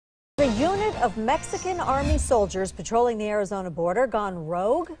A unit of Mexican Army soldiers patrolling the Arizona border gone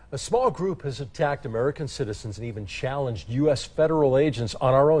rogue. A small group has attacked American citizens and even challenged U.S. federal agents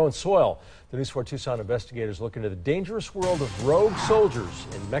on our own soil. The News 4 Tucson investigators look into the dangerous world of rogue soldiers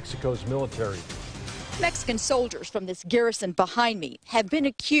in Mexico's military. Mexican soldiers from this garrison behind me have been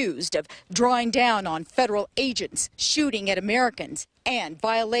accused of drawing down on federal agents, shooting at Americans, and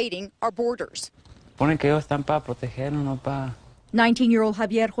violating our borders. 19-year-old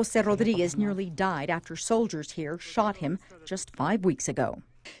Javier Jose Rodriguez nearly died after soldiers here shot him just 5 weeks ago.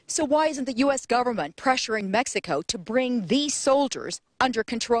 So why isn't the U.S. government pressuring Mexico to bring these soldiers under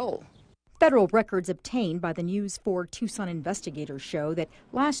control? Federal records obtained by the News 4 Tucson investigators show that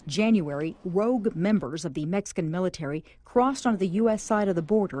last January, rogue members of the Mexican military crossed onto the U.S. side of the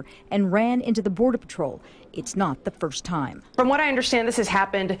border and ran into the Border Patrol. It's not the first time. From what I understand, this has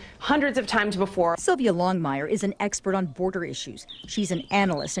happened hundreds of times before. Sylvia Longmire is an expert on border issues. She's an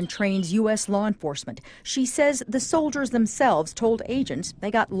analyst and trains U.S. law enforcement. She says the soldiers themselves told agents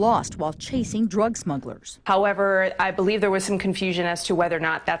they got lost while chasing drug smugglers. However, I believe there was some confusion as to whether or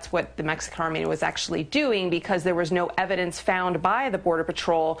not that's what the Mexican Army was actually doing, because there was no evidence found by the Border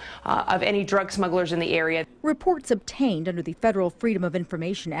Patrol of any drug smugglers in the area. Reports obtained under the Federal Freedom of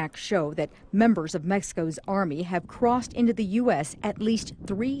Information Act show that members of Mexico's army have crossed into the U.S. at least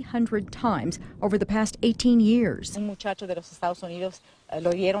 300 times over the past 18 years.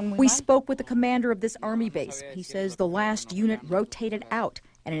 We spoke with the commander of this army base. He says the last unit rotated out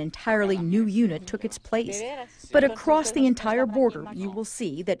and an entirely new unit took its place. But across the entire border, you will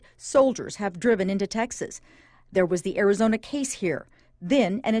see that soldiers have driven into Texas. There was the Arizona case here,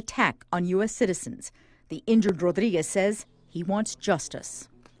 then an attack on U.S. citizens. The injured Rodriguez says he wants justice.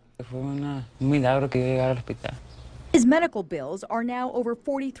 His medical bills are now over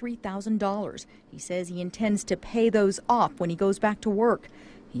 $43,000. He says he intends to pay those off when he goes back to work.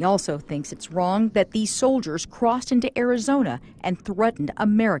 He also thinks it's wrong that these soldiers crossed into Arizona and threatened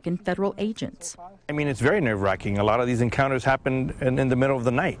American federal agents. I mean, it's very nerve-wracking. A lot of these encounters happen in the middle of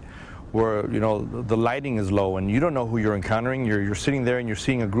the night, where, you know, the lighting is low and you don't know who you're encountering. You're sitting there and you're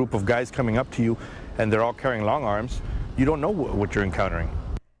seeing a group of guys coming up to you and they're all carrying long arms. You don't know what you're encountering.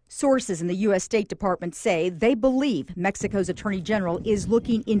 Sources in the U.S. State Department say they believe Mexico's Attorney General is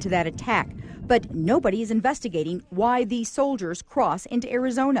looking into that attack, but nobody is investigating why these soldiers cross into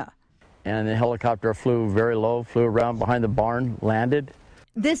Arizona. And the helicopter flew very low, flew around behind the barn, landed.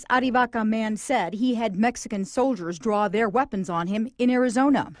 This Arivaca man said he had Mexican soldiers draw their weapons on him in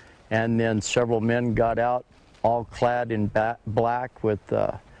Arizona. And then several men got out, all clad in black with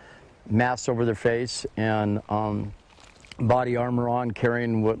masks over their face and body armor on,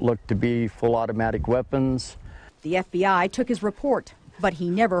 carrying what looked to be full automatic weapons. The FBI took his report, but he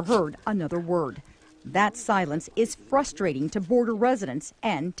never heard another word. That silence is frustrating to border residents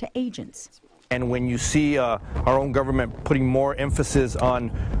and to agents. And when you see our own government putting more emphasis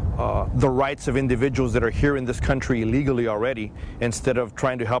on the rights of individuals that are here in this country illegally already, instead of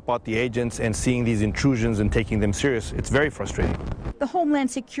trying to help out the agents and seeing these intrusions and taking them serious, it's very frustrating. The Homeland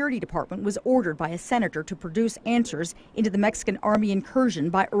Security Department was ordered by a senator to produce answers into the Mexican Army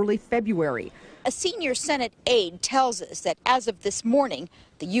incursion by early February. A senior Senate aide tells us that as of this morning,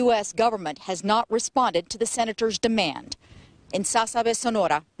 the U.S. government has not responded to the senator's demand. In Sasabe,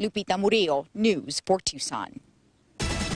 Sonora, Lupita Murillo, News 4 Tucson.